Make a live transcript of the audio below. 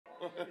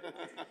It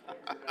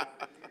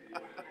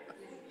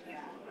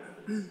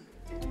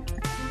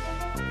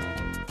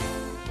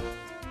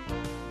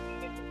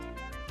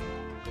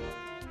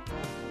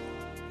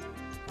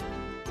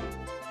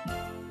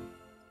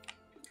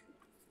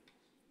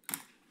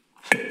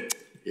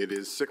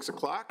is 6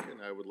 o'clock, and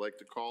I would like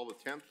to call the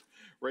 10th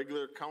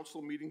regular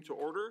council meeting to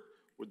order.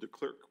 Would the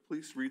clerk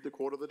please read the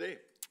quote of the day?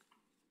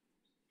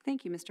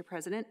 Thank you, Mr.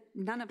 President.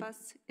 None of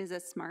us is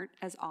as smart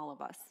as all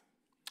of us.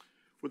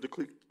 Would the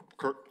clerk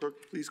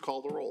please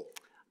call the roll?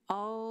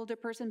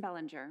 Alderperson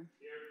Bellinger.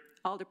 Here.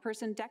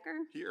 Alderperson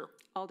Decker. Here.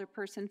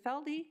 Alderperson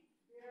Feldy. Here.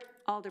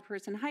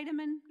 Alderperson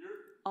Heidemann. Here.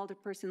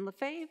 Alderperson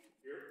Lefebvre.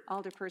 Here.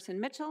 Alderperson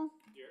Mitchell.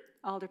 Here.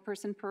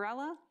 Alderperson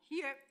Perella.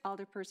 Here.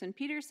 Alderperson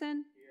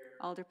Peterson. Here.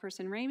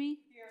 Alderperson Ramey.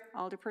 Here.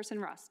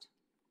 Alderperson Rust.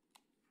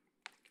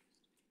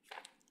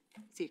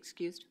 Is he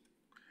excused?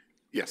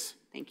 Yes.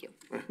 Thank you.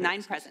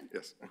 9 present.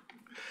 Yes.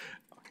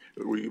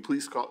 Will you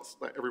please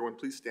everyone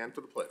please stand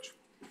for the pledge.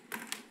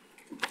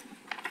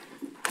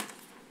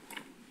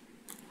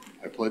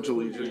 I pledge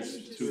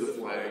allegiance to the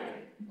flag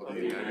of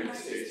the United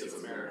States of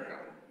America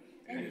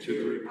and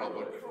to the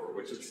republic for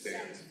which it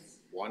stands,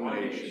 one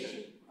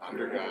nation,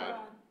 under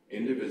God,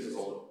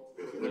 indivisible,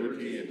 with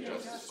liberty and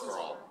justice for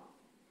all.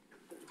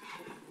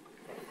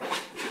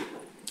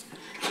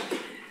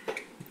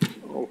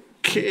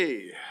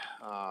 Okay.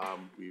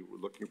 We were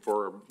looking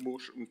for a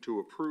motion to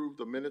approve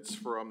the minutes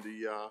from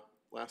the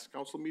last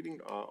council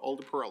meeting.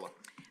 Alder Perella.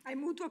 I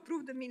move to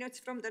approve the minutes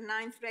from the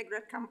 9th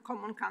regular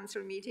Common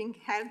Council meeting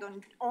held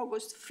on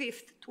August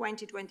 5th,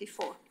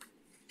 2024.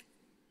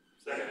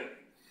 Second.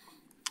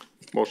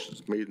 Motion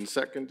is made and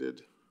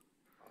seconded.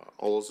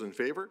 All those in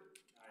favor?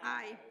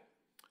 Aye.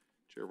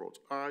 Chair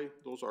votes aye.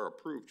 Those are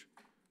approved.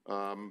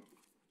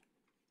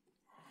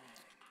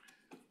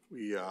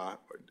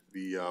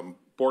 The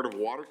Board of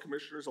Water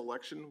Commissioners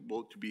election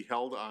will to be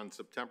held on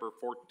September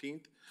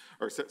 14th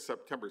or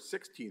September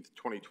 16th,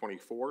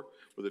 2024,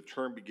 with a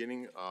term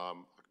beginning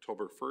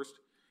October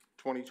 1st,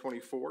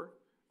 2024.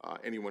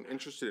 Anyone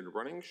interested in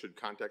running should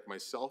contact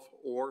myself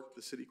or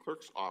the city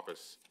clerk's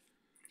office.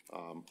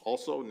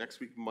 Also, next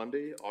week,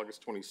 Monday,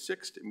 August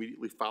 26th,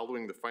 immediately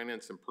following the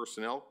Finance and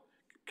Personnel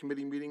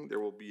Committee meeting, there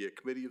will be a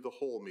Committee of the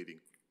Whole meeting.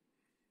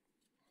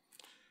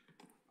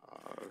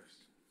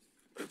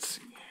 Let's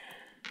see.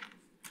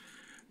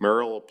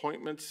 Mayoral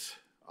appointments,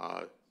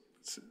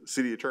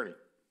 City Attorney.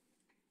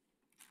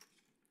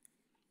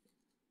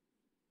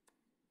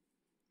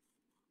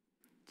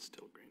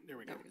 Still green. There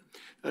we go.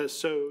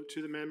 So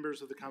to the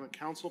members of the Common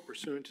Council,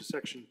 pursuant to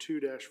Section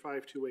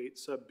 2-528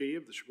 Sub B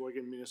of the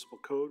Sheboygan Municipal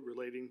Code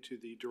relating to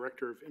the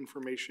Director of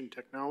Information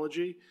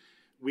Technology,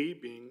 we,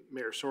 being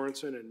Mayor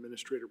Sorensen and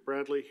Administrator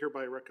Bradley,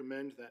 hereby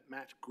recommend that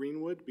Matt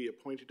Greenwood be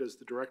appointed as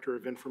the Director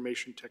of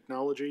Information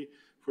Technology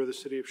for the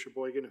City of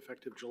Sheboygan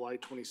effective July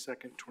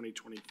 22nd,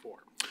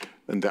 2024.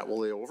 And that will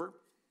lay over.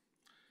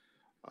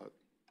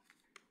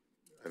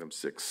 Item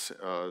 6,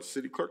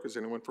 City Clerk, is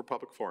anyone for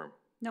public forum?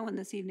 No one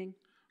this evening.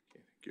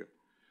 Okay, thank you.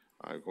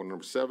 Go to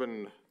number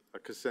 7,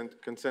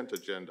 consent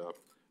agenda.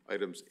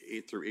 Items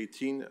 8 through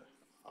 18,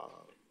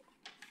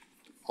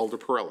 Alder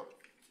Perella.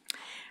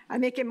 I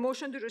make a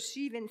motion to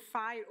receive and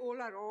file all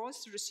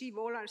ROs, receive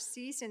all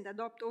RCs, and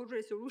adopt all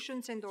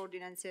resolutions and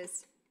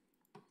ordinances.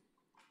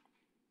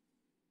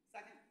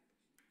 Second.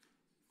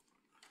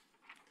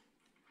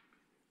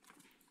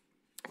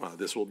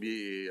 This will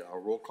be a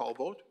roll call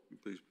vote.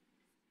 Please.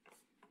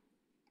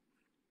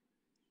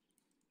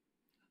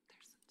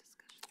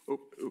 There's some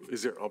discussion.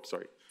 Is there? Oh,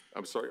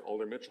 I'm sorry,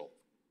 Alder Mitchell.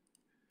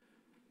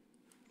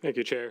 Thank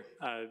you, Chair.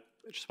 I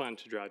just wanted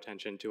to draw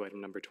attention to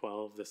item number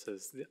 12. This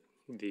is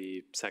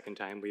the second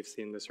time we've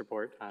seen this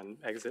report on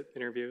exit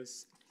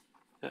interviews.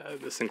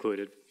 This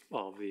included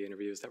all of the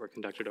interviews that were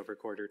conducted over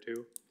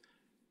Q2.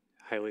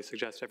 Highly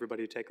suggest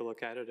everybody take a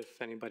look at it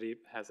if anybody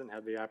hasn't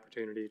had the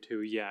opportunity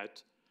to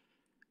yet.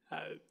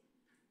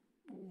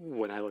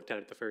 When I looked at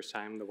it the first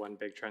time, the one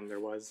big trend there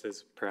was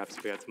is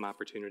perhaps we had some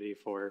opportunity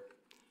for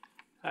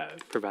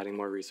providing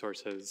more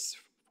resources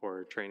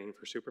for training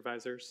for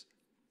supervisors.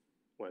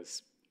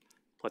 Was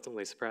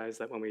pleasantly surprised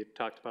that when we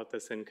talked about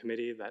this in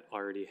committee, that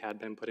already had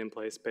been put in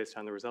place based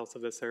on the results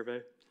of this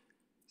survey.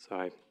 So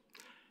I,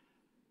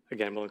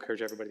 again, will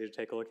encourage everybody to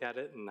take a look at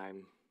it, and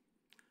I'm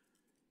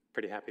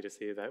pretty happy to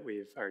see that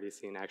we've already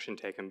seen action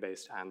taken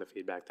based on the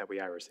feedback that we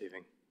are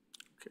receiving.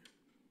 Okay,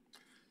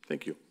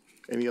 thank you.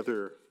 Any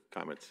other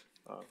comments?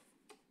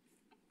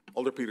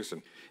 Alder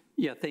Peterson.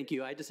 Yeah, thank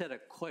you. I just had a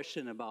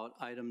question about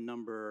item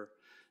number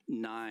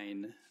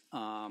 9.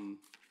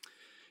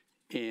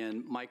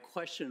 And my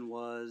question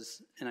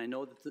was, and I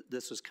know that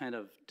this was kind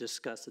of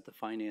discussed at the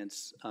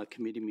Finance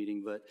Committee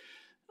meeting, but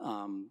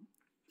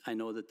I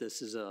know that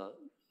this is a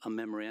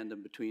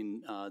memorandum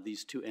between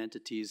these two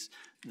entities.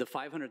 The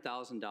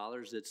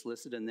 $500,000 that's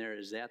listed in there,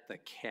 is that the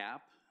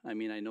cap? I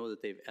mean, I know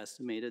that they've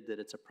estimated that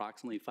it's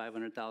approximately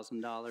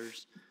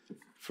 $500,000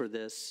 for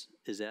this.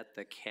 Is that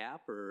the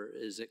cap, or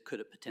could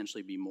it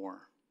potentially be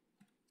more?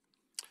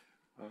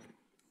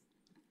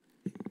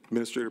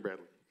 Administrator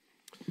Bradley.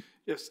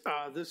 Yes,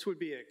 this would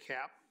be a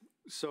cap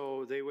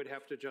So they would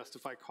have to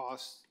justify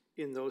costs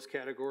in those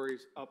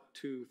categories. Up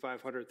to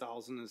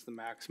 500,000 is the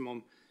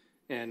maximum.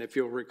 And if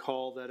you'll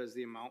recall, that is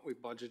the amount we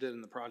budgeted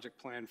in the project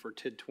plan for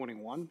TID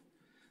 21.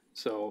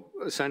 So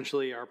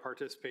essentially, our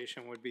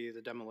participation would be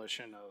the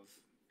demolition of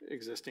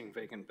existing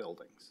vacant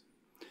buildings.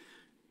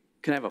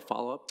 Can I have a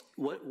follow-up?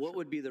 What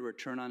would be the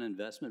return on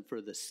investment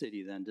for the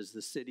city then? Does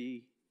the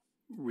city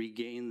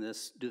regain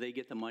this? Do they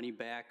get the money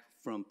back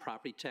from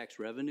property tax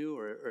revenue,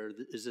 or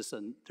is this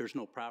there's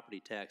no property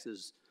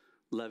taxes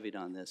levied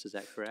on this? Is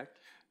that correct?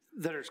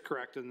 That is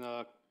correct. In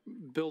the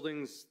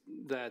buildings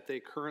that they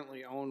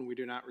currently own, we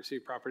do not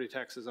receive property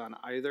taxes on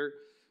either.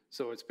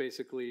 So it's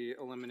basically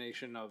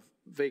elimination of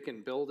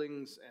vacant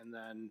buildings, and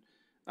then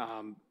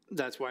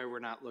that's why we're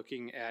not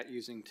looking at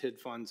using TID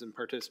funds and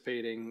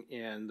participating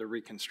in the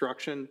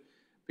reconstruction,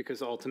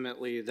 because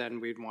ultimately then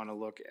we'd want to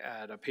look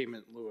at a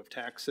payment in lieu of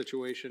tax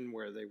situation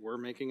where they were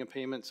making a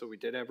payment, so we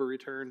did have a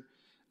return.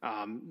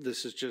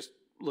 This is just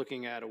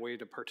looking at a way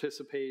to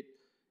participate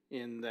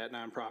in that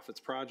nonprofit's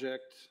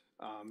project,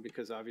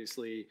 because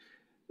obviously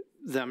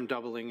them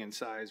doubling in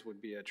size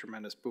would be a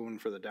tremendous boon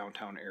for the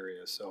downtown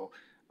area. So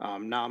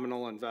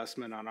nominal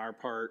investment on our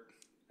part,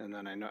 and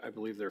then I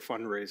believe they're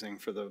fundraising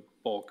for the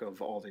bulk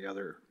of all the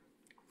other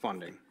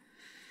funding.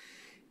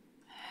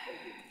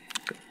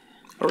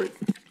 All right.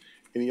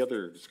 Any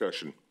other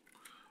discussion?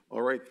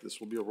 All right,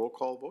 this will be a roll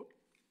call vote.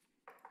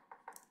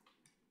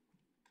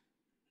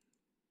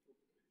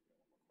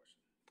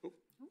 Oh,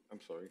 I'm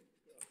sorry.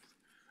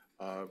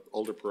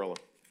 Alder Perella.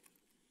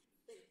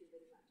 Thank you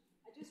very much.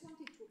 I just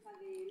wanted to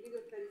have a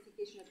little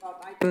clarification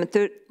about item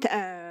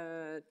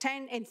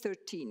 10 and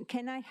 13.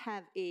 Can I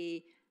have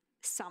a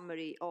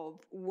summary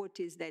of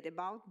what is that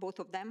about, both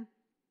of them?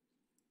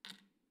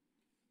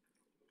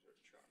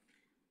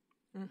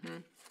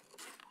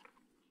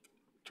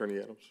 Attorney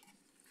Adams.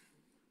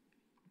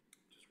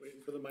 Just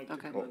waiting for the mic to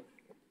Okay. come on.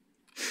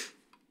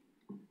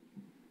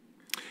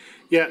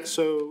 Yeah,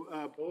 so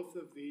both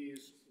of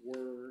these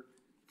were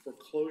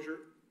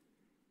foreclosure.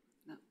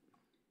 No.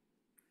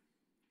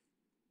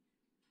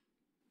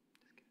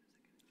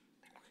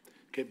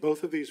 Okay,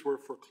 both of these were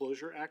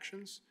foreclosure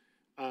actions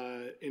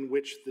in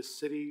which the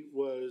city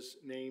was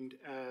named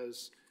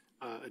as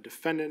a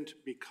defendant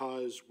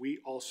because we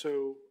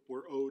also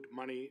were owed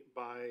money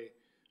by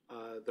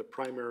the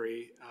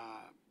primary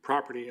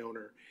property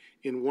owner.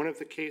 In one of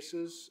the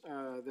cases,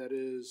 that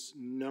is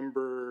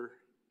number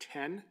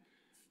 10,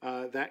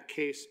 that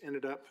case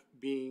ended up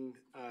being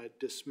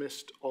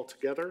dismissed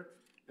altogether,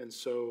 and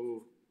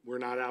so we're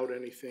not out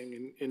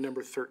anything. In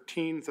number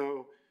 13,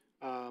 though,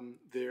 a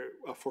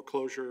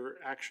foreclosure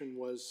action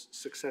was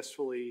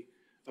successfully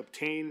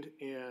obtained,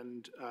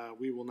 and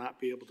we will not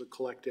be able to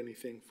collect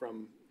anything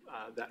from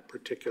that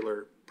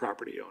particular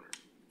property owner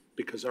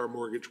because our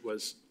mortgage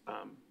was,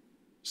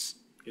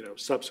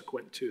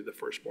 subsequent to the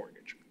first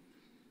mortgage.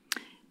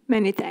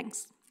 Many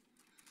thanks.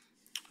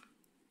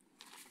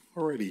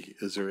 All righty,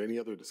 is there any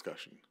other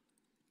discussion?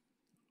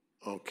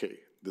 Okay,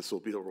 this will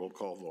be a roll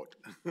call vote.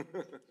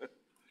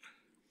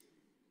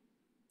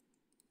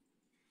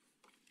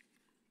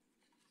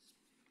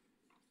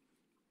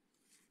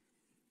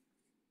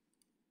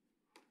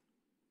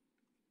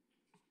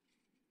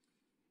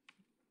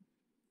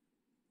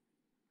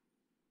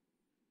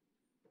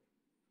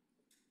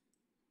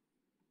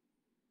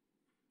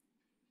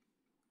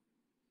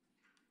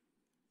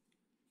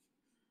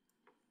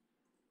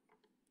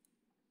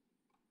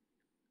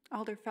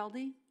 Alder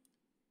Feldy?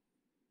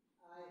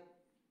 Aye.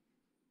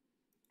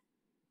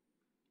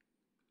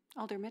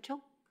 Alder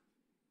Mitchell?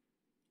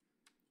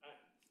 Aye.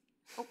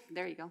 Oh,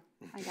 there you go.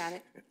 I got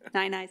it.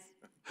 9 ayes.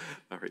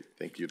 All right,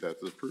 thank you,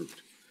 that's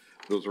approved.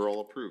 Those are all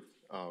approved.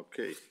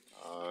 Okay,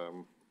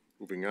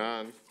 moving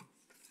on. Here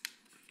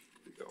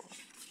we go.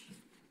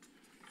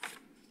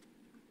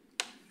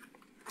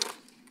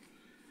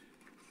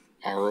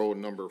 RO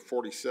number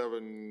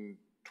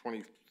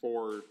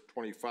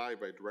 472425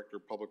 by Director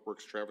of Public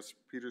Works Travis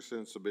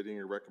Peterson, submitting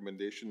a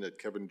recommendation that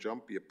Kevin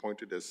Jump be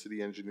appointed as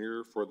city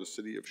engineer for the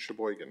city of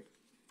Sheboygan.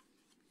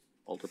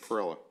 Alder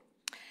Perella.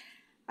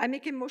 I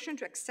make a motion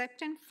to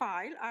accept and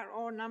file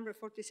RO number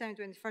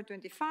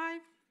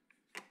 472525.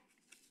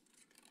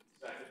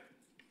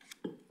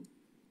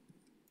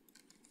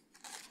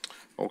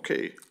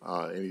 Okay,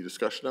 any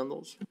discussion on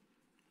those?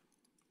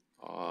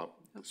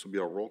 This will be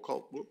a roll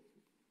call. Whoop.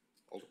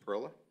 Alder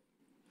Perella.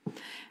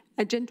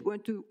 I just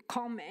want to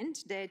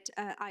comment that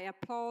I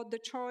applaud the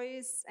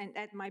choice and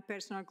add my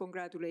personal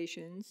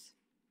congratulations.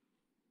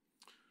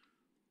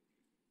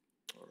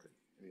 All right,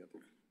 any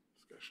other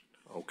discussion?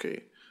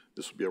 Okay,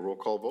 this will be a roll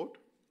call vote.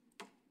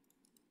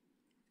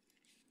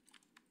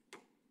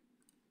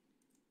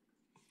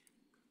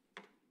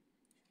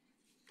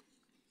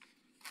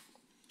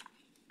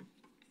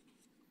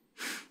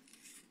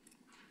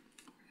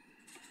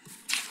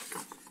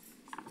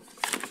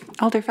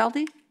 Alder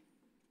Feldy?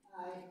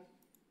 Aye.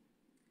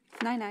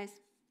 9 ayes.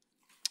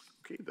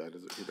 Okay, that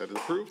is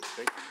approved.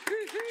 Thank you.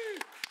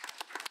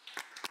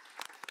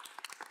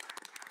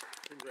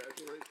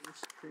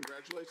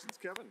 Congratulations,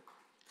 Kevin.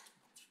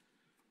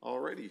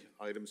 Alrighty,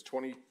 items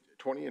 20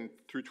 and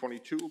through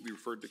 22 will be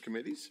referred to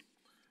committees.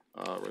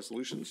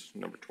 Resolutions,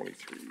 number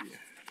 23.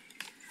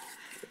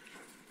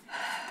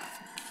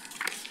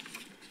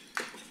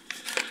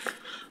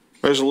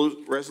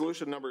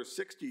 Resolution number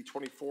 60,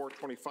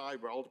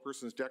 2425 by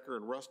Alderpersons Decker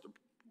and Rust,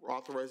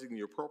 authorizing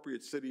the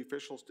appropriate city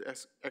officials to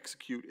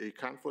execute a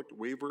conflict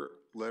waiver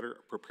letter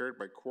prepared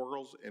by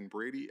Quarles and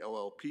Brady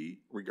LLP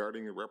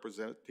regarding the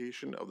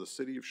representation of the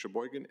city of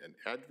Sheboygan and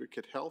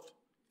Advocate Health.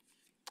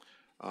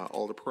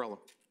 Alder Perella.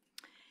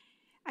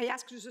 I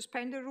ask to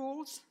suspend the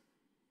rules.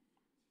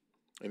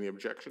 Any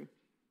objection?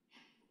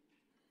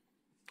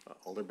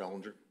 Alder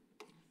Bellinger.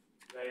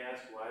 Can I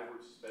ask why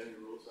we're suspending the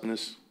rules on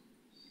this?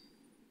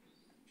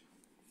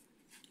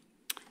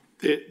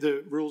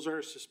 The rules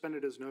are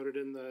suspended as noted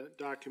in the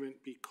document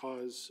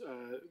because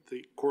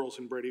the Quarles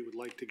and Brady would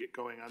like to get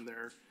going on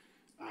their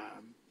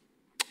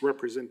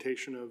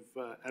representation of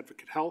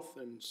Advocate Health,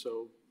 and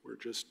so we're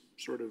just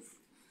sort of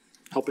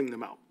helping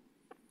them out.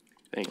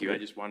 Thank you. I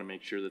just want to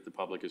make sure that the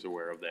public is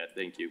aware of that.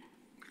 Thank you.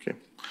 Okay.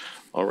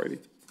 All righty.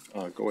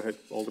 Go ahead,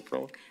 Alder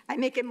Perella. I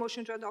make a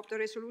motion to adopt the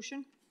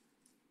resolution.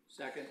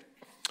 Second.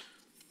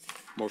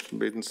 Motion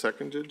made and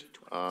seconded.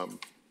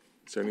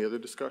 Is there any other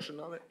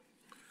discussion on it?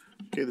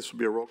 Okay, this will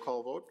be a roll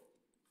call vote.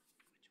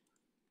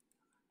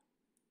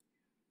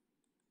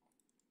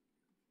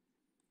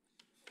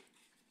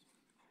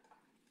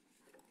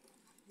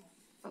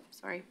 Oh,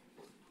 sorry.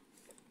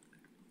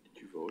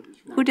 Did you vote?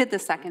 Who did the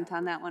second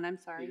on that one? I'm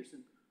sorry.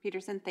 Peterson.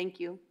 Peterson,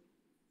 thank you.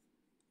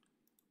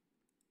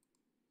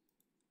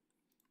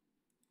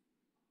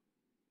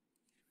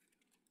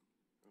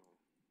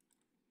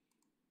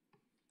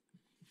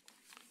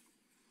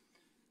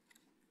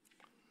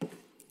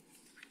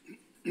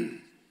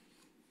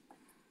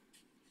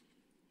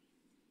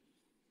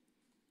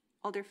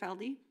 Alder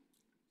Feldy?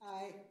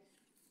 Aye.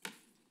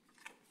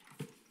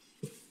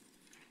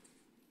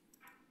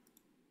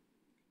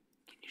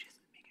 Can you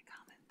just make a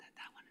comment that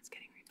that one is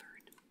getting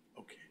referred?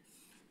 Okay.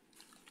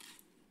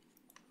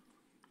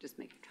 Just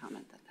make a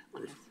comment that that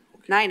one is.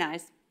 9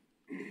 ayes.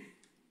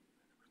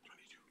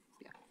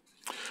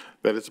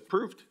 That is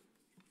approved.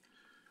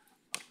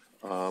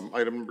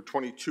 Item number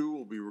 22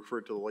 will be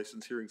referred to the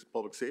License Hearings and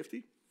Public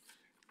Safety.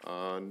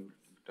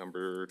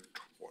 Number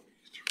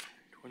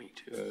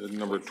 23.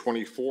 Number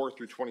 24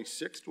 through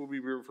 26 will be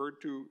referred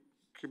to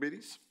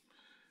committees.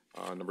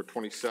 Number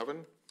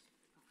 27.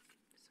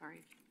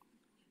 Sorry.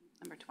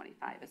 Number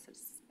 25 is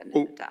suspended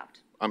and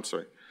adopt. I'm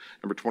sorry.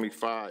 Number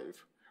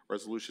 25,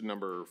 resolution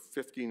number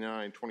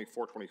 59,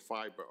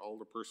 2425 by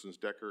Alderpersons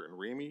Decker and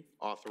Ramey,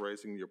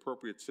 authorizing the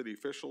appropriate city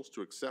officials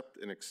to accept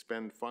and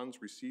expend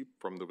funds received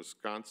from the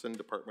Wisconsin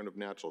Department of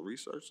Natural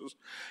Resources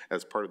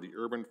as part of the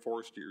Urban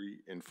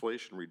Forestry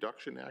Inflation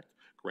Reduction Act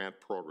grant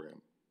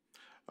program.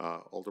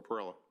 Alder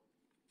Perella.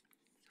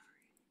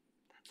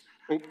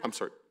 Oh, I'm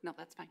sorry. No,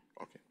 that's fine.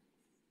 Okay.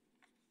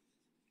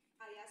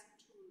 I ask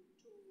to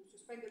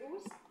suspend the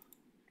rules.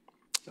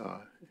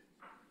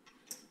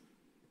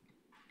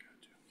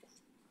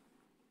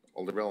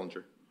 Alder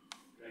Bellinger.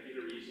 Can I get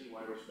a reason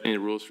why we're suspending the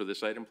rules for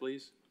this item,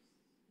 please?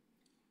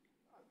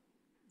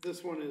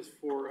 This one is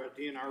for a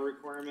DNR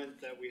requirement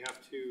that we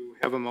have to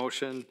have a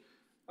motion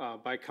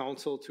by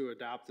council to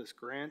adopt this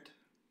grant.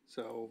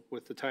 So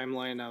with the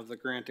timeline of the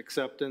grant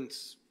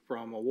acceptance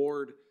from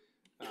award,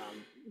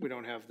 we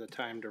don't have the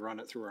time to run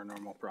it through our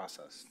normal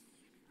process.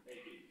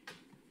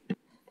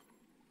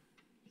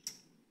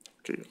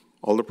 Okay.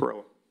 Alder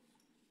Perella.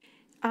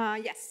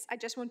 Yes, I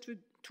just want to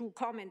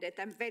comment that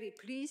I'm very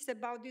pleased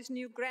about this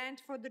new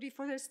grant for the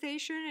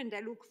reforestation, and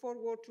I look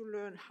forward to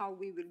learn how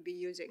we will be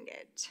using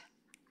it.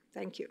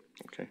 Thank you.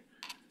 Okay.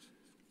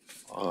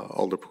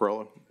 Alder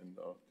Perella, and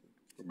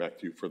we're back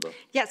to you for the.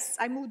 Yes,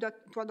 I move to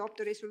adopt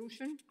the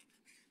resolution.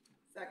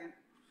 Second.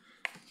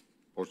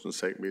 Motion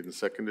made and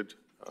seconded.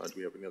 Do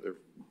we have any other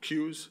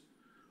cues?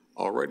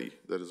 Alrighty,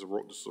 this is a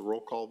roll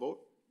call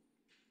vote.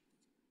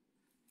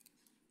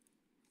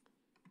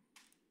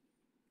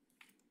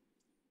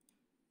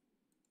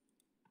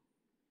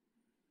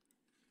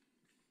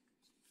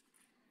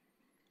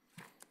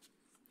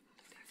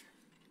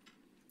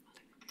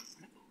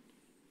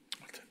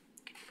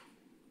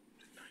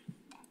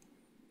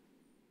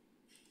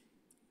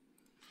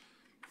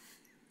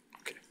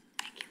 Okay.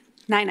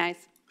 9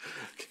 ayes.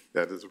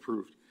 That is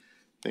approved.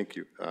 Thank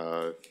you.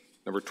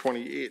 Number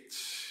 28,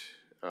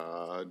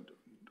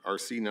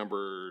 RC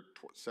number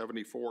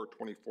 74,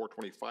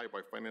 2425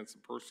 by Finance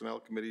and Personnel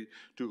Committee,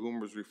 to whom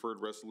was referred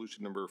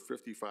resolution number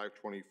 55,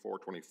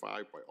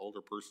 2425 by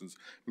Alderpersons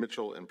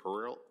Mitchell and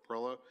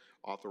Perella,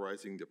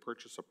 authorizing the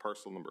purchase of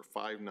parcel number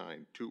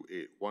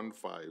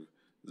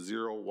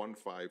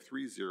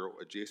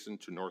 59281501530 adjacent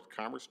to North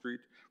Commerce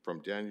Street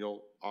from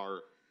Daniel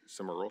R.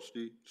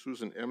 Cimarosti,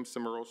 Susan M.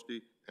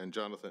 Cimarosti, and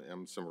Jonathan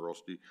M.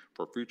 Cimarosti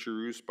for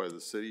future use by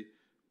the city.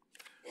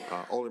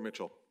 Alder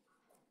Mitchell.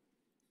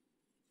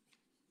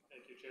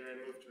 Thank you, Chair. I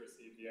move to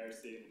receive the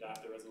RC and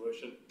adopt the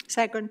resolution.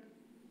 Second.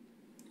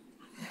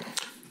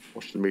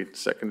 Motion made,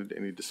 seconded.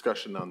 Any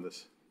discussion on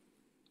this?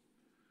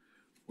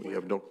 We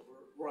have no.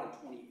 We're on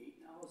 28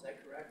 now, is that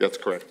correct? That's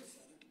correct.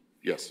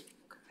 Yes.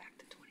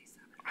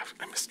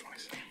 I missed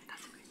 27.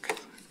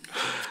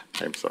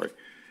 I'm sorry.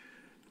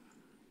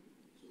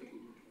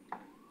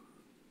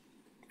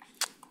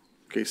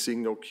 Okay,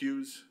 seeing no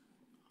cues,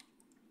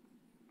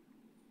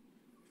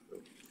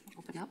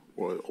 Open up.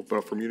 we'll open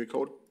up for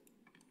Unicode.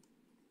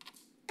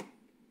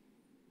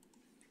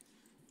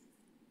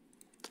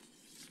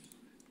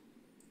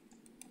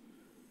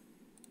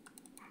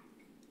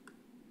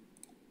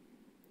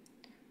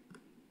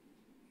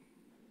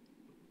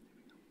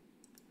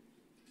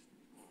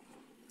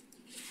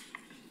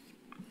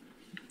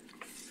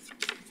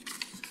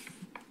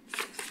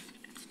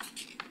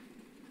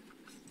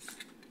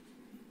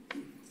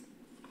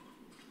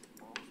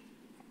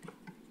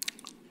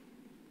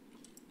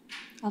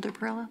 Alder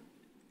Perella?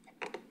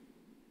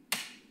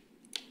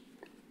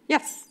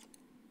 Yes.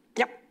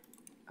 Yep.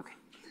 Okay.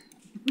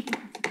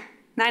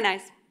 9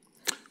 ayes.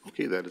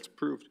 Okay, that is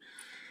approved.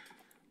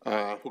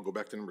 We'll go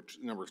back to number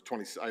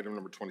 20, item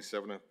number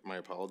 27, my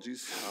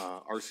apologies.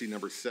 RC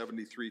number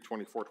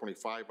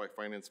 732425 by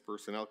Finance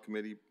Personnel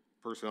Committee,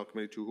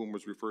 to whom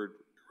was referred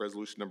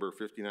resolution number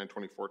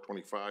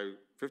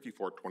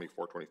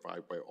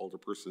 542425 by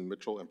Alderperson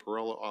Mitchell and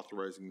Perella,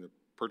 authorizing the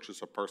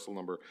purchase of parcel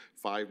number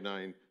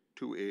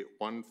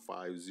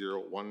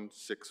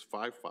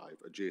 5928150165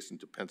 adjacent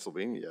to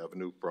Pennsylvania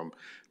Avenue from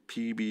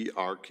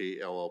PBRK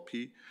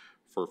LLP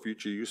for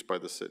future use by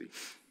the city.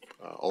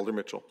 Alder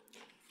Mitchell.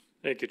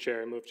 Thank you,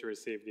 Chair. I move to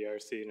receive the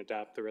RC and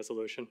adopt the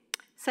resolution.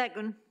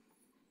 Second.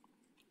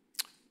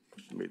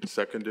 Made and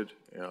seconded.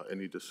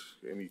 Any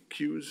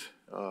cues?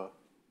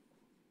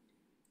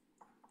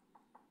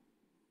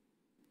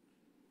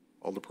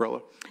 Alder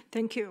Perella.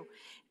 Thank you.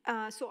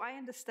 So I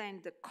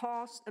understand the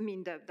cost,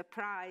 the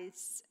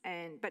price,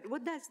 but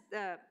what does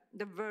the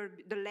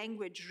verb, the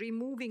language,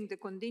 removing the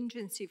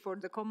contingency for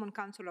the Common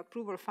Council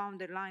approval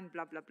found in line,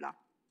 blah, blah, blah?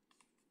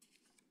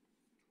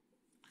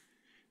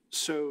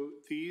 So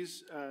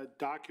these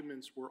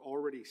documents were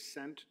already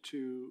sent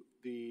to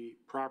the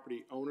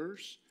property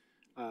owners,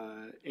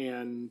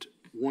 and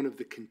one of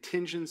the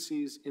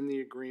contingencies in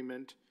the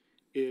agreement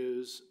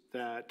is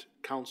that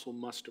council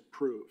must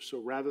approve. So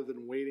rather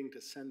than waiting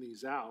to send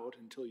these out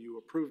until you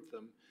approved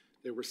them,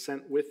 they were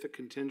sent with the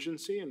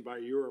contingency, and by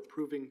your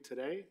approving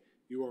today,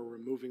 you are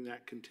removing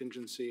that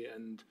contingency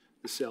and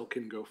the sale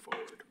can go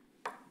forward.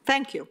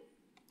 Thank you.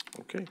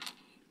 Okay.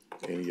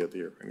 Any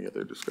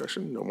other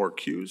discussion? No more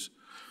cues.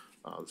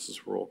 This is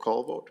a roll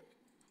call vote.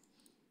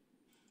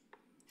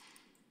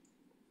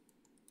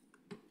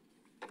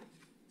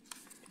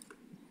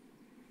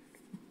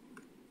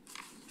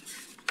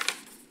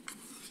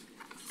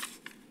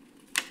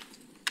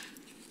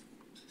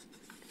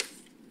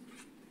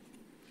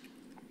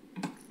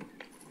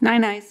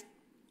 Nine ayes.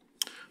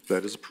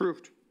 That is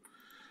approved.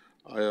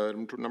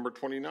 Item number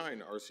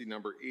 29, RC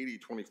number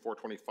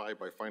 802425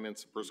 by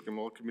Finance and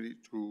Personnel Committee,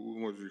 to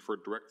whom was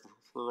referred direct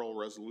referral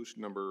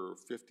resolution number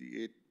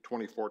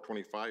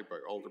 582425 by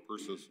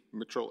Alderpersons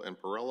Mitchell and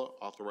Perella,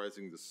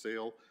 authorizing the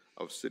sale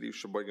of City of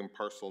Sheboygan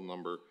parcel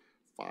number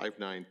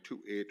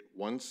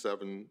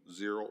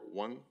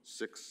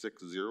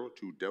 592817016660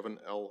 to Devin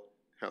L.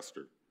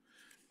 Hester.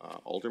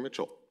 Alder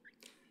Mitchell.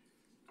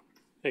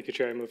 Thank you,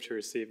 Chair. I move to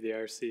receive the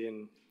RC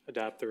and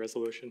adopt the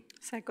resolution.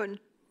 Second.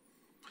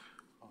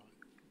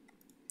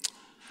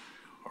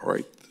 All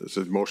right, this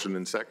is motion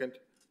and second.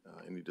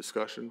 Any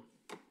discussion?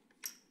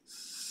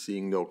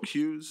 Seeing no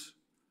cues,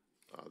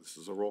 this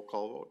is a roll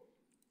call vote.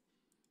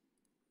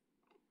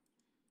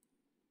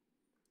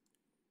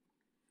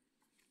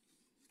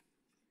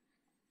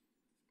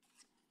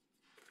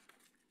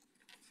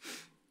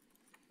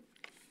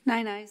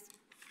 Nine ayes.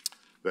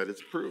 That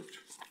is approved.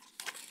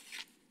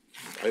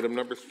 Item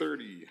number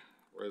 30,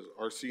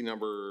 RC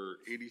number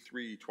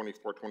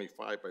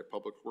 832425 by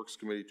Public Works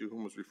Committee, to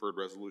whom was referred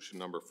resolution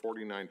number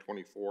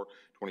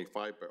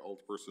 492425 by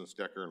Alderpersons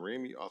Decker and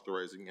Ramey,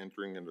 authorizing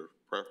entering into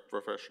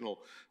professional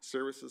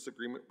services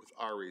agreement with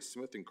R.A.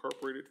 Smith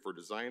Incorporated for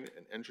design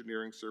and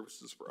engineering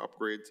services for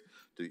upgrades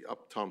to the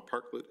Uptown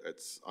Parklet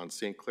on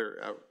St. Clair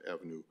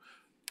Avenue.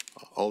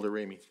 Alder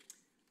Ramey.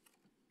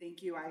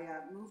 Thank you. I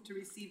move to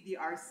receive the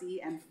RC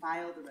and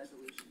file the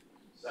resolution.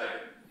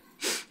 Second.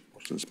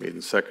 Motion's made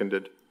and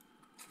seconded.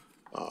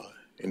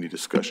 Any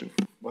discussion?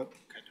 What?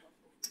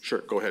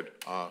 Sure, go ahead.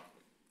 Let's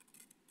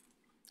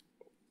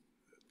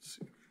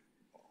see.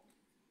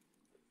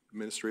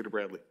 Administrator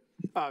Bradley.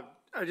 I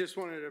just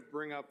wanted to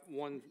bring up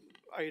one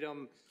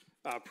item.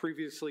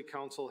 Previously,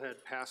 council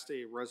had passed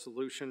a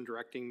resolution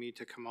directing me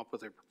to come up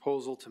with a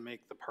proposal to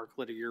make the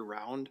parklet a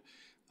year-round.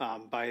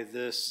 By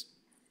this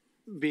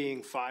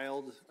being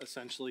filed,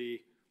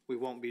 essentially, we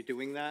won't be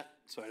doing that.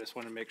 So I just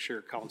want to make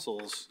sure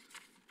council's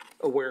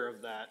aware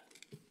of that.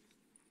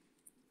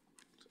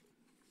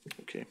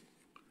 Okay.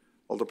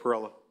 Alder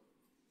Perella.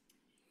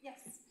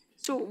 Yes.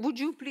 So would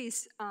you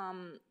please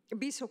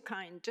be so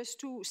kind just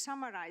to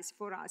summarize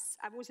for us?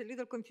 I was a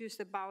little confused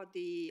about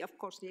of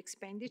course, the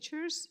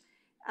expenditures.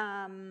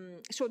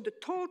 So the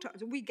total,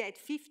 we get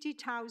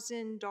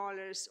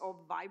 $50,000 of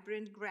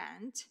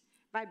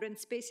Vibrant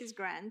Spaces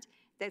grant.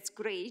 That's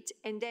great.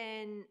 And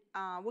then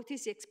what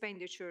is the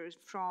expenditure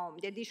from,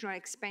 the additional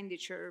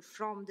expenditure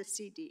from the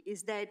city?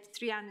 Is that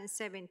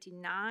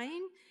 379?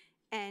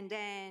 And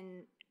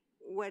then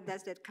where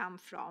does that come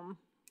from?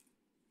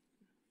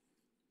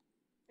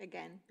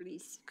 Again,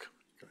 please.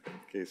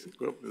 Okay, so,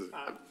 whoop,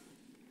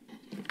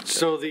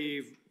 So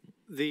the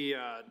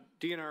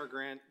DNR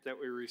grant that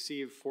we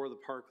received for the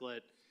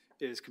parklet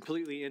is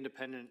completely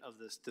independent of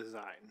this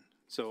design.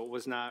 So it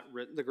was not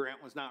written, the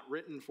grant was not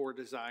written for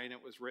design,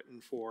 it was written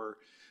for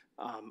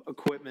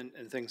equipment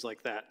and things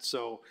like that.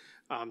 So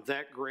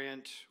that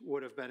grant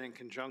would have been in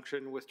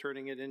conjunction with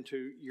turning it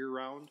into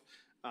year-round.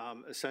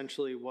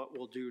 Essentially what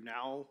we'll do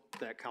now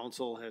that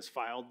council has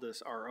filed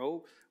this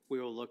RO, we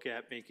will look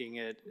at making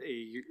it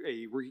a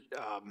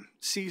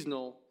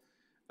seasonal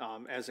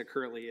as it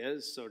currently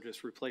is, so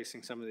just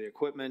replacing some of the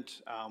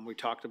equipment. We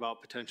talked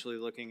about potentially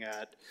looking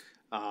at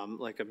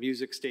like a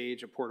music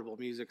stage, a portable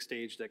music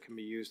stage that can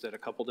be used at a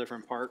couple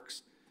different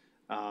parks.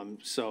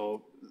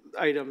 So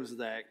items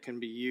that can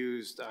be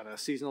used on a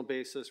seasonal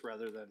basis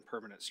rather than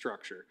permanent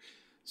structure.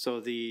 So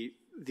the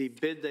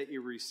bid that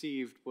you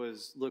received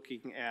was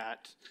looking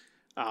at,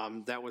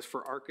 that was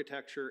for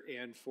architecture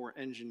and for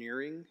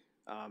engineering,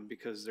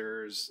 because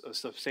there's a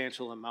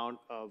substantial amount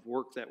of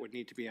work that would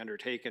need to be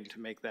undertaken to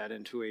make that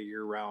into a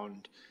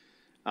year-round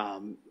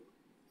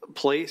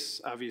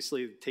place.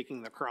 Obviously,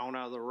 taking the crown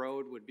out of the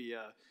road would be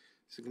a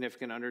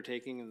significant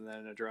undertaking, and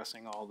then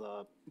addressing all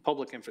the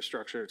public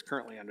infrastructure that's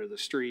currently under the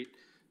street.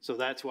 So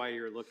that's why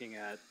you're looking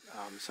at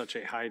such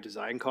a high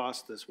design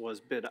cost. This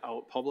was bid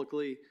out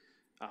publicly,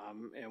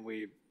 and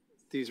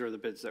these are the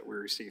bids that we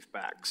received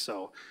back.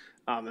 So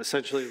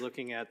essentially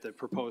looking at the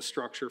proposed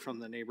structure from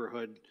the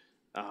neighborhood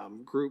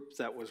group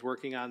that was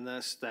working on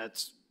this,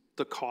 that's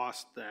the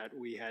cost that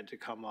we had to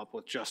come up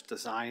with just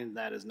design.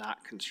 That is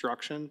not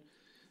construction.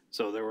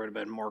 So there would have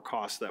been more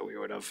costs that we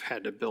would have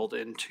had to build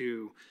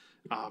into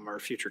our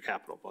future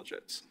capital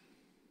budgets.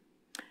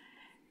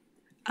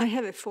 I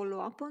have a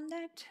follow-up on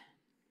that.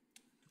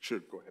 sure,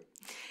 go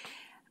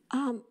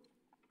ahead.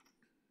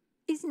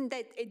 Isn't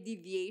that a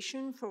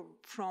deviation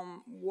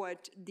from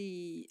what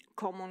the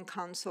Common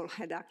Council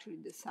had actually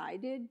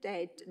decided,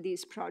 that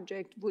this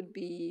project would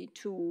be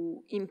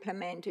to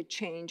implement a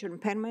change on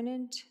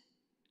permanent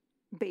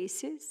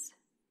basis?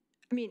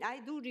 I mean,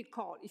 I do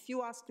recall, if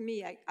you ask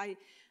me,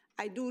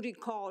 I do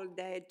recall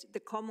that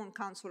the Common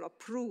Council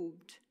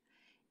approved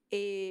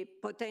a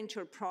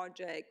potential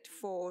project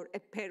for a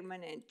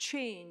permanent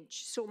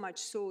change, so much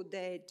so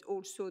that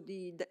also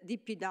the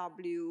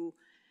DPW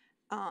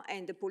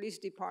and the police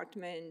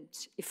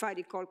department, if I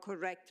recall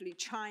correctly,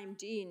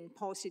 chimed in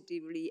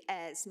positively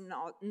as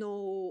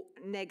no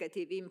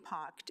negative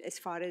impact as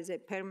far as a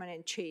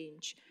permanent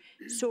change.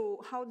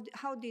 So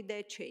how did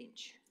that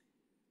change?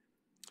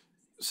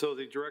 So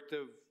the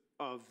directive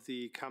of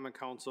the Common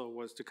Council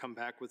was to come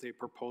back with a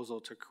proposal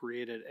to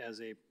create it as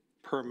a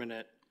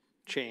permanent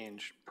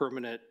change,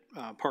 permanent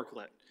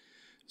parklet.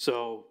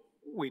 So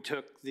we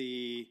took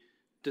the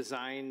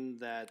design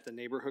that the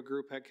neighborhood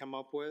group had come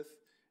up with,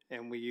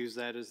 and we used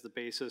that as the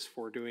basis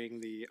for doing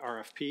the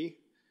RFP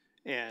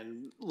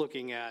and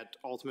looking at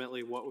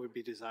ultimately what would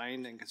be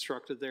designed and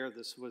constructed there.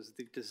 This was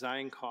the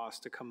design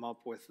cost to come up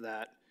with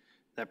that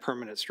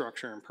permanent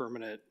structure and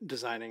permanent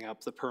designing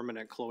up the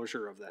permanent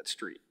closure of that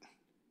street.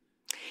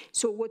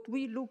 So what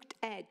we looked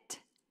at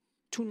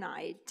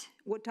tonight,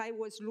 what I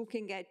was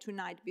looking at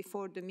tonight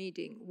before the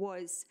meeting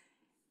was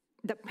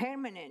the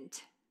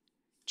permanent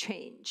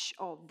change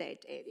of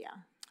that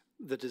area.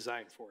 The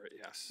design for it,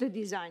 yes. The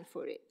design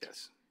for it.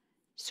 Yes.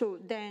 So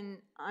then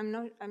I'm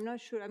not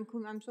sure.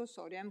 I'm so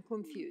sorry. I'm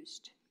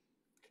confused.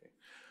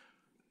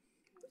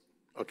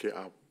 Okay,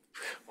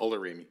 Alder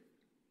Ramey.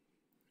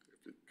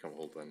 Come,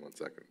 hold on 1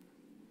 second.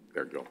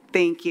 There you go.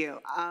 Thank you.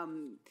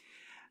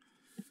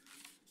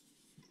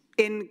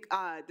 In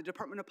the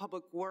Department of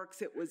Public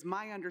Works, it was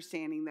my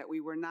understanding that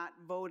we were not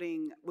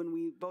voting, when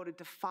we voted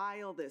to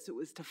file this, it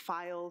was to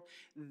file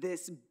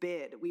this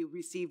bid. We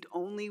received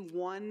only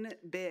one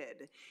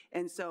bid.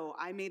 And so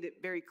I made it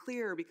very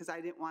clear, because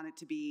I didn't want it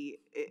to be,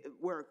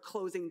 we're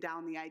closing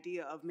down the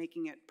idea of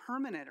making it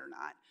permanent or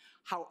not.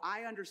 How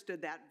I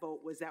understood that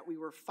vote was that we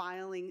were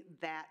filing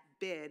that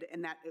bid,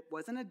 and that it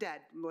wasn't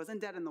dead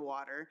in the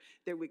water.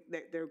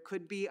 There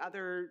could be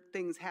other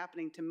things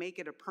happening to make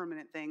it a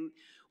permanent thing.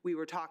 We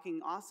were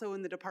talking also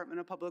in the Department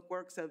of Public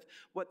Works of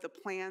what the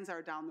plans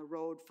are down the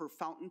road for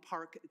Fountain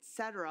Park, et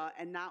cetera,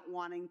 and not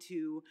wanting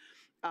to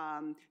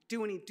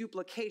do any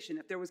duplication.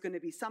 If there was going to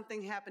be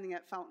something happening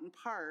at Fountain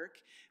Park,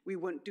 we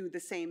wouldn't do the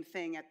same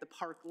thing at the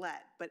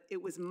parklet. But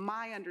it was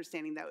my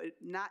understanding that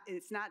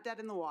it's not dead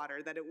in the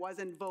water, that it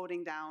wasn't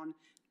voting down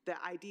the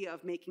idea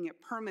of making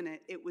it permanent.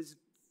 It was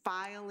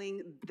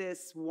filing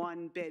this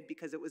one bid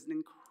because it was an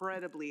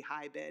incredibly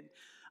high bid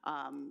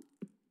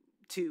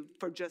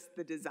for just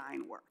the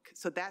design work.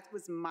 So that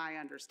was my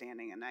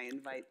understanding, and I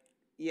invite,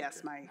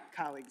 yes, my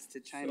colleagues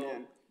to chime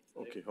in.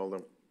 Okay, hold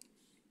on.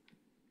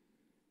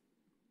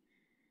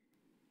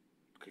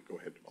 Okay, go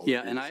ahead.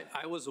 Yeah, and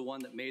I was the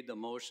one that made the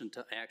motion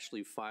to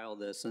actually file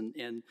this,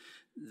 and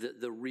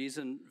the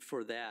reason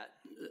for that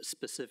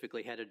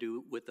specifically had to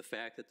do with the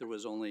fact that there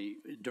was only,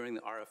 during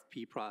the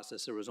RFP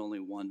process, there was only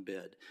one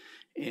bid.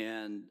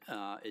 And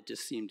it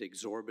just seemed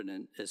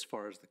exorbitant as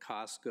far as the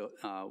cost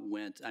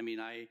went. I mean,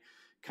 I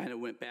kind of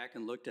went back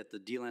and looked at the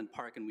Deland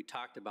Park, and we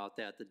talked about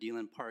that, the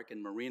Deland Park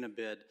and Marina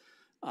bid,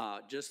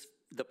 just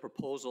the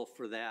proposal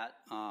for that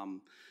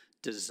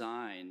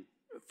design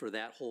for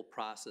that whole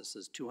process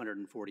is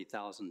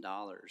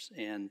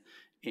 $240,000.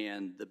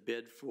 And the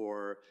bid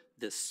for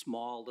this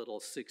small little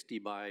 60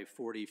 by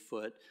 40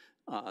 foot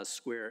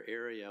square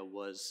area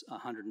was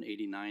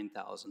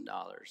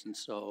 $189,000. And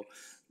so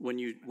when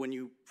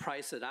you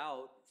price it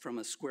out from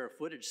a square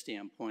footage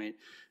standpoint,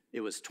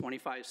 it was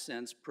 25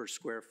 cents per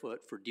square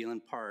foot for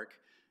Deland Park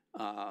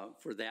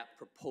for that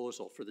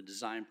proposal, for the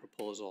design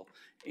proposal,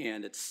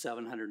 and it's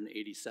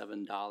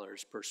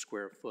 $787 per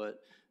square foot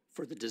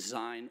for the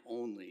design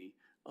only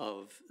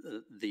of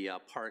the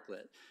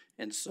parklet.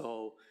 And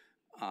so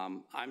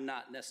I'm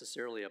not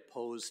necessarily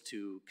opposed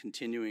to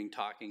continuing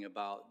talking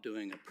about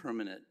doing a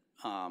permanent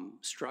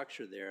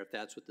structure there if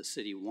that's what the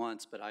city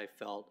wants, but I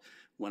felt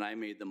when I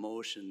made the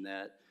motion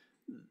that,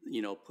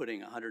 you know,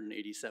 putting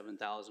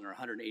 $187,000 or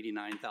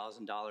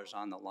 $189,000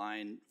 on the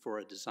line for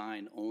a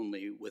design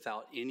only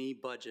without any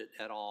budget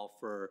at all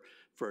for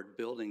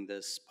building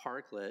this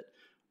parklet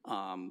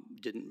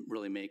didn't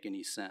really make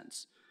any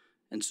sense.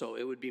 And so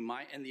it would be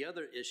and the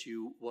other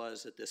issue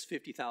was that this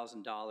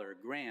 $50,000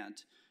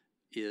 grant,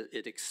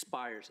 it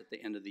expires at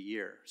the end of the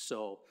year.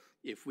 So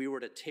if we were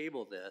to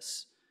table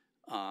this,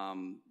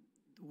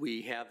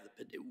 we have,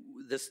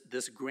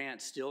 this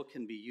grant still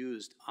can be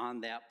used on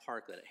that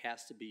parklet. It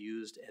has to be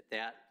used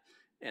at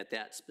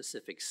that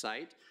specific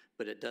site,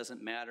 but it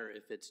doesn't matter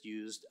if it's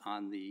used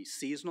on the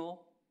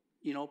seasonal,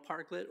 you know,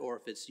 parklet or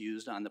if it's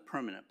used on the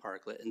permanent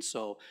parklet. And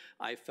so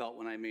I felt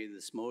when I made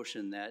this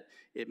motion that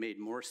it made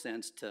more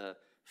sense to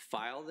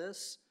file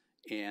this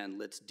and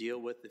let's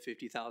deal with the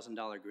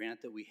 $50,000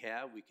 grant that we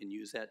have. We can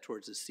use that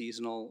towards the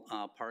seasonal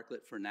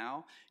parklet for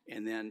now.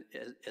 And then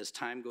as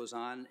time goes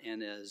on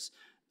and as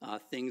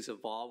things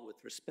evolve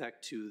with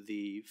respect to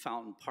the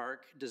Fountain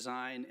Park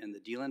design and the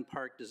Deland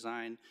Park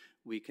design,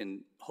 we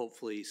can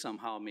hopefully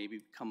somehow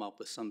maybe come up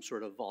with some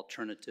sort of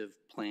alternative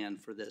plan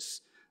for this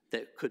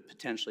that could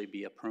potentially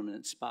be a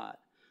permanent spot.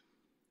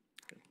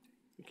 Okay.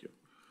 Thank you.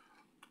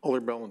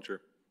 Alder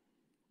Bellinger.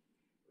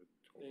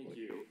 Thank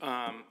you.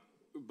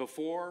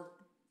 Before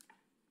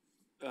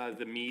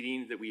the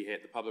meeting that we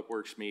had, the Public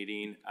Works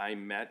meeting, I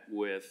met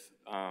with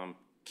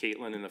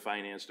Caitlin in the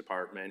Finance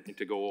Department and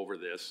to go over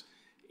this.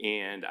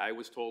 And I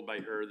was told by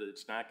her that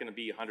it's not going to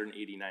be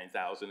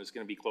 $189,000. It's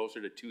going to be closer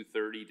to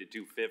 $230 to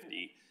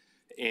 $250.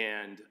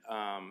 And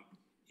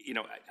you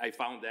know, I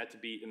found that to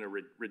be a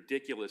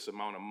ridiculous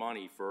amount of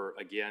money for,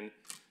 again,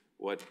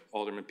 what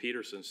Alderman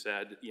Peterson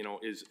said, you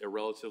know, is a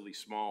relatively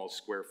small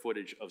square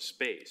footage of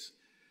space.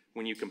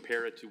 When you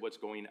compare it to what's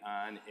going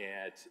on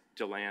at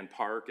Deland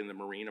Park and the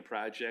Marina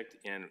project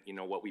and, you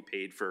know, what we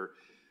paid for,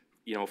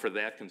 you know, for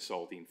that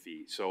consulting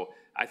fee. So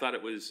I thought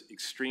it was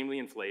extremely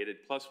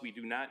inflated. Plus, we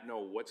do not know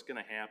what's going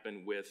to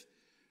happen with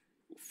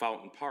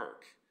Fountain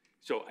Park.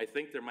 So I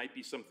think there might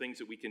be some things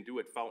that we can do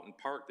at Fountain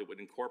Park that would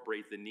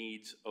incorporate the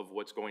needs of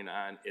what's going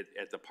on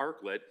at the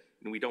parklet,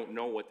 and we don't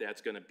know what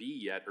that's going to be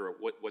yet or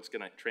what's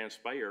going to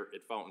transpire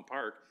at Fountain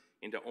Park,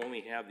 and to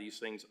only have these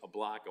things a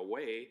block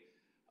away,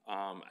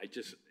 I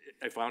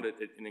found it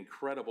an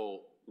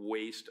incredible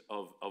waste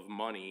of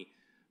money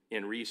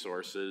and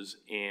resources,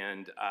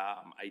 and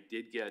I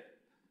did get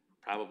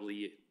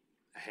probably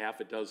half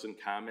a dozen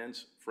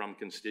comments from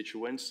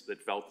constituents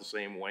that felt the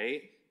same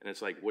way. And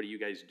it's like, what are you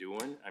guys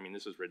doing? I mean,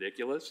 this is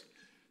ridiculous.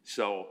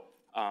 So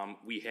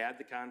we had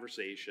the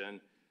conversation.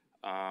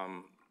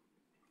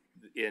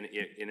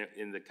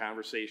 In the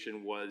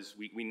conversation was,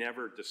 we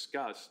never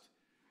discussed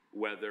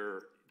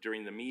whether,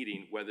 during the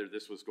meeting, whether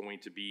this was going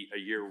to be a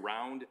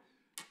year-round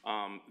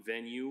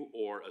venue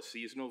or a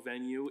seasonal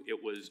venue.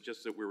 It was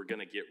just that we were going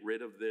to get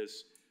rid of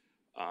this,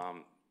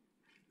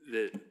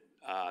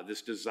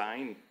 this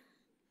design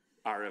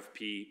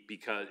RFP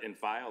and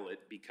file it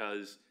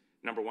because,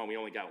 number one, we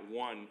only got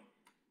one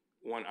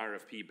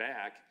RFP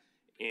back,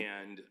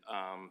 and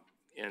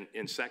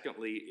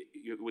secondly,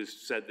 it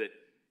was said that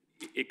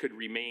it could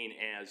remain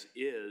as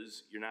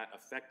is. You're not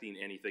affecting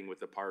anything with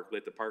the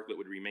parklet. The parklet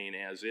would remain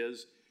as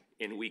is,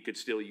 and we could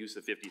still use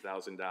the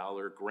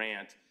 $50,000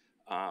 grant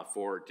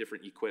for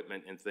different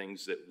equipment and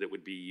things that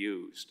would be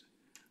used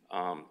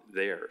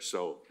there.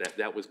 So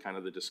that was kind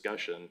of the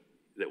discussion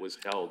that was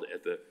held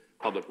at the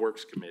Public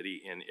Works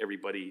Committee, and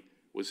everybody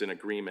was in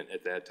agreement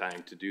at that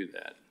time to do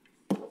that.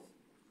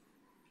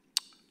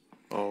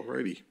 All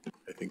righty.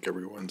 I think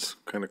everyone's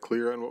kind of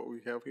clear on what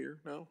we have here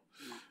now.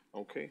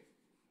 Okay.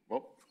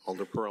 Well,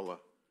 Alder Perella,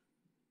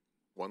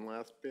 one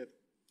last bit.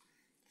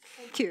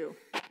 Thank you,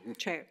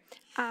 Chair.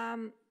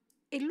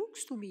 It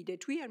looks to me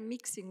that we are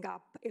mixing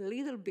up a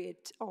little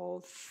bit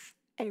of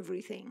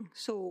everything.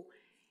 So,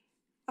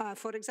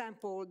 for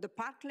example, the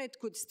parklet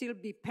could still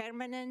be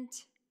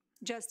permanent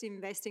just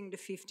investing the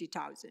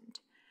 50,000.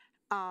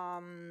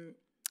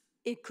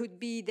 It could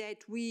be that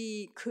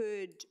we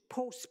could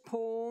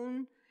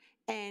postpone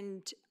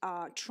and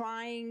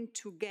trying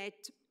to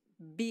get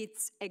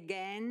bids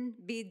again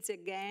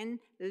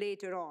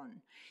later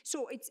on.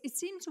 So it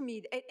seems to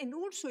me, and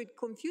also it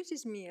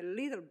confuses me a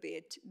little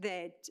bit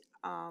that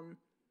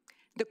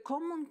the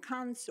Common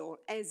Council,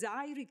 as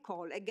I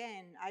recall,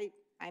 again,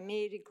 I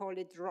may recall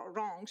it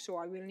wrong, so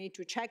I will need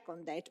to check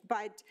on that,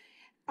 but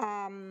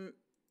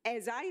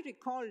as I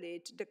recall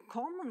it, the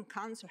Common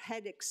Council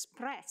had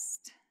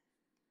expressed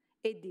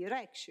a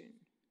direction.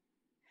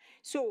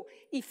 So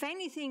if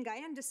anything, I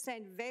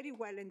understand very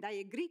well, and I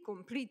agree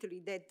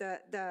completely that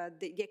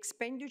the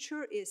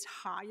expenditure is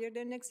higher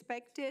than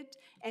expected,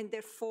 and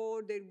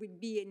therefore there would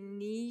be a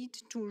need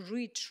to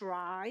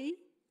retry,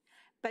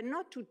 but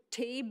not to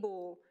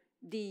table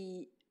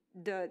the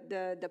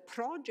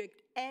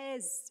project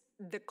as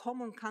the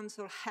Common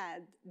Council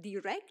had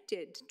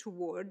directed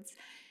towards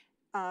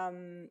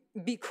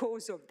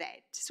because of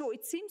that. So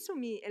it seems to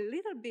me a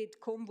little bit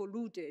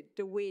convoluted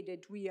the way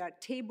that we are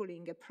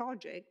tabling a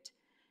project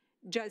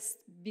just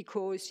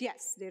because,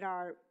 yes, there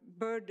are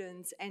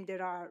burdens and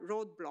there are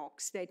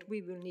roadblocks that we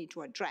will need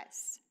to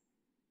address.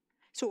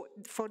 So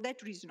for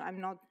that reason, I'm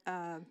not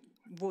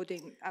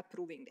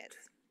approving that.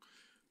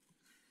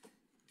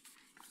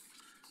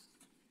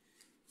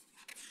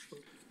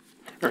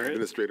 All right.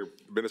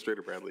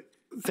 Administrator Bradley.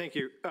 Thank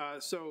you.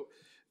 So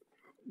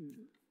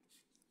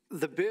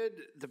the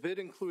bid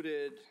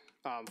included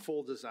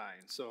full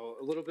design. So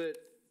a little bit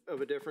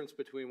of a difference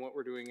between what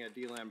we're doing at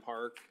D-Land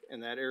Park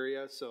and that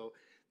area. So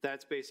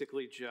that's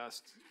basically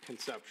just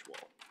conceptual.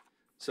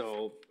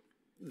 So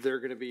they're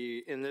going to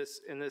be, in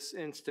this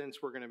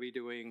instance, we're going to be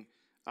doing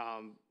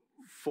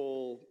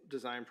full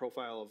design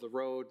profile of the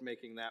road,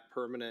 making that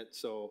permanent.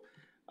 So,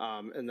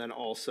 and then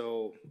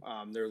also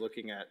they're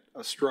looking at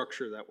a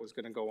structure that was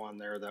going to go on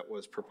there that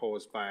was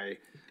proposed by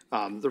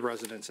the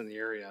residents in the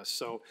area.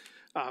 So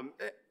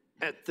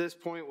at this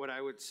point, what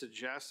I would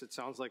suggest, it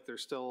sounds like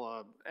there's still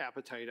an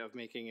appetite of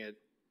making it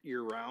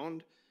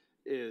year-round,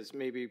 is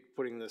maybe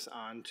putting this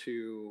on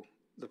to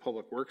the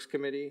Public Works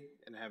Committee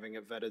and having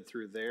it vetted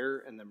through there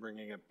and then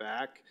bringing it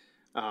back.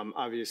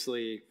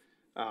 Obviously,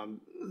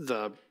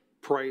 the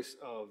price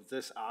of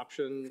this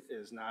option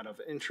is not of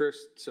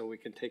interest, so we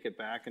can take it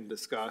back and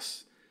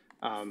discuss.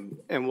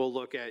 And we'll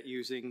look at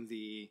using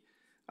the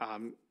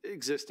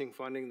existing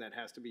funding that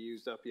has to be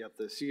used up yet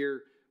this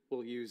year.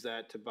 We'll use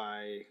that to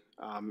buy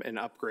and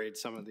upgrade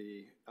some of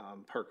the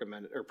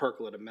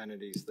parklet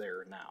amenities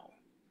there now.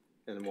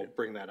 And then we'll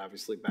bring that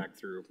obviously back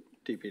through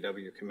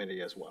DPW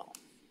committee as well.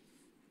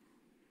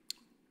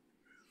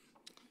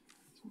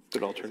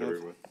 Good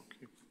alternative.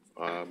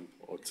 Okay.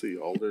 Let's see,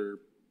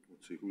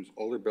 who's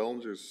Alder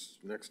Bellinger's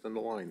next on the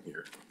line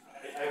here.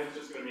 I was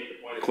just going to make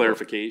a point of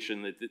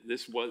clarification that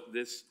this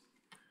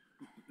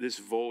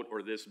vote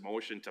or this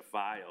motion to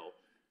file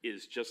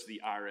is just the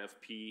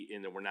RFP,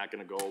 and that we're not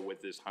going to go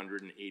with this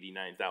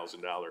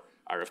 $189,000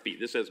 RFP.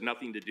 This has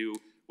nothing to do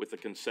with the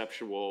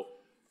conceptual,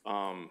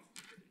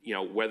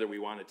 whether we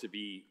want it to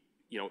be,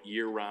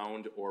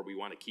 year-round or we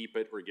want to keep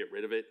it or get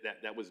rid of it.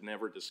 That was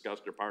never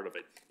discussed or part of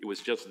it. It was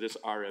just this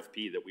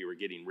RFP that we were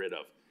getting rid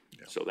of.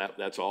 Yeah. So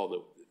that's all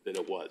that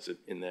it was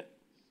in that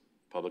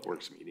Public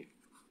Works meeting.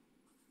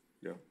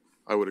 Yeah,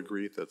 I would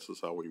agree. That's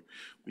just how we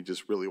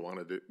just really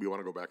wanted to, we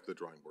want to go back to the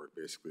drawing board,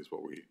 basically, is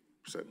what we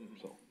said,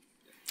 so.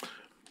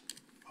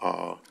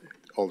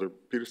 Alder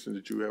Peterson,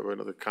 did you have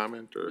another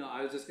comment, or? No,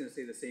 I was just going to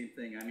say the same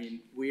thing. I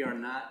mean, we are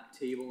not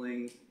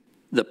tabling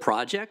the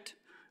project.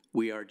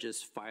 We are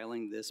just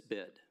filing this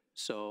bid.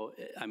 So,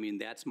 I mean,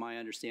 that's my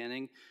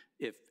understanding.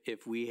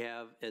 If we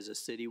have, as a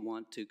city,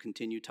 want to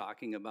continue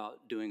talking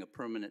about doing a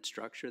permanent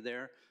structure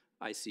there,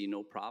 I see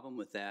no problem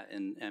with that.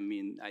 And I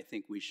mean, I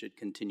think we should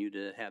continue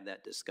to have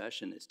that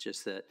discussion. It's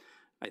just that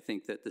I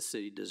think that the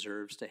city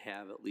deserves to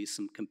have at least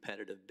some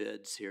competitive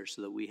bids here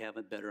so that we have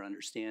a better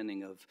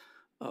understanding of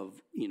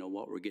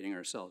what we're getting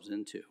ourselves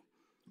into.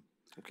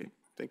 Okay,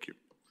 thank you.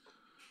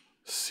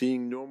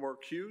 Seeing no more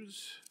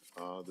cues,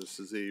 this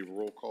is a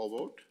roll call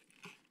vote,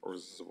 or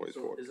is this a voice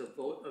vote? Is a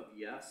vote of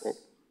yes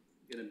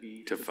going to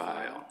be to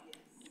file?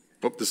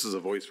 Oh, this is a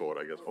voice vote,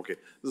 I guess. Okay,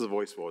 this is a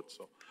voice vote,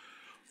 so.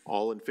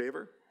 All in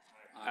favor?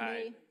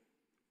 Aye.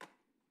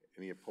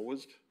 Any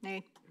opposed?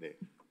 Nay. Nay.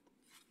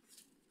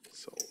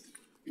 So,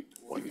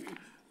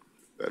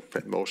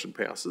 that motion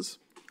passes.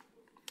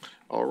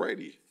 All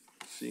righty.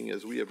 Seeing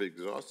as we have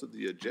exhausted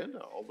the agenda,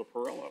 Alder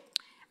Perella.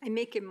 I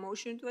make a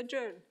motion to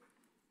adjourn.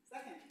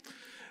 Second.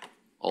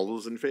 All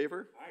those in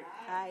favor?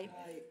 Aye.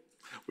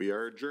 We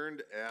are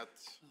adjourned at,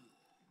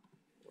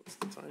 what's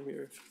the time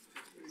here?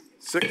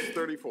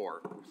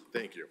 6:34.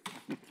 Thank you.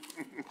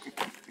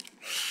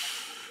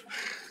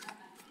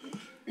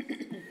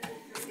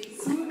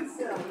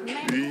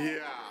 Yeah.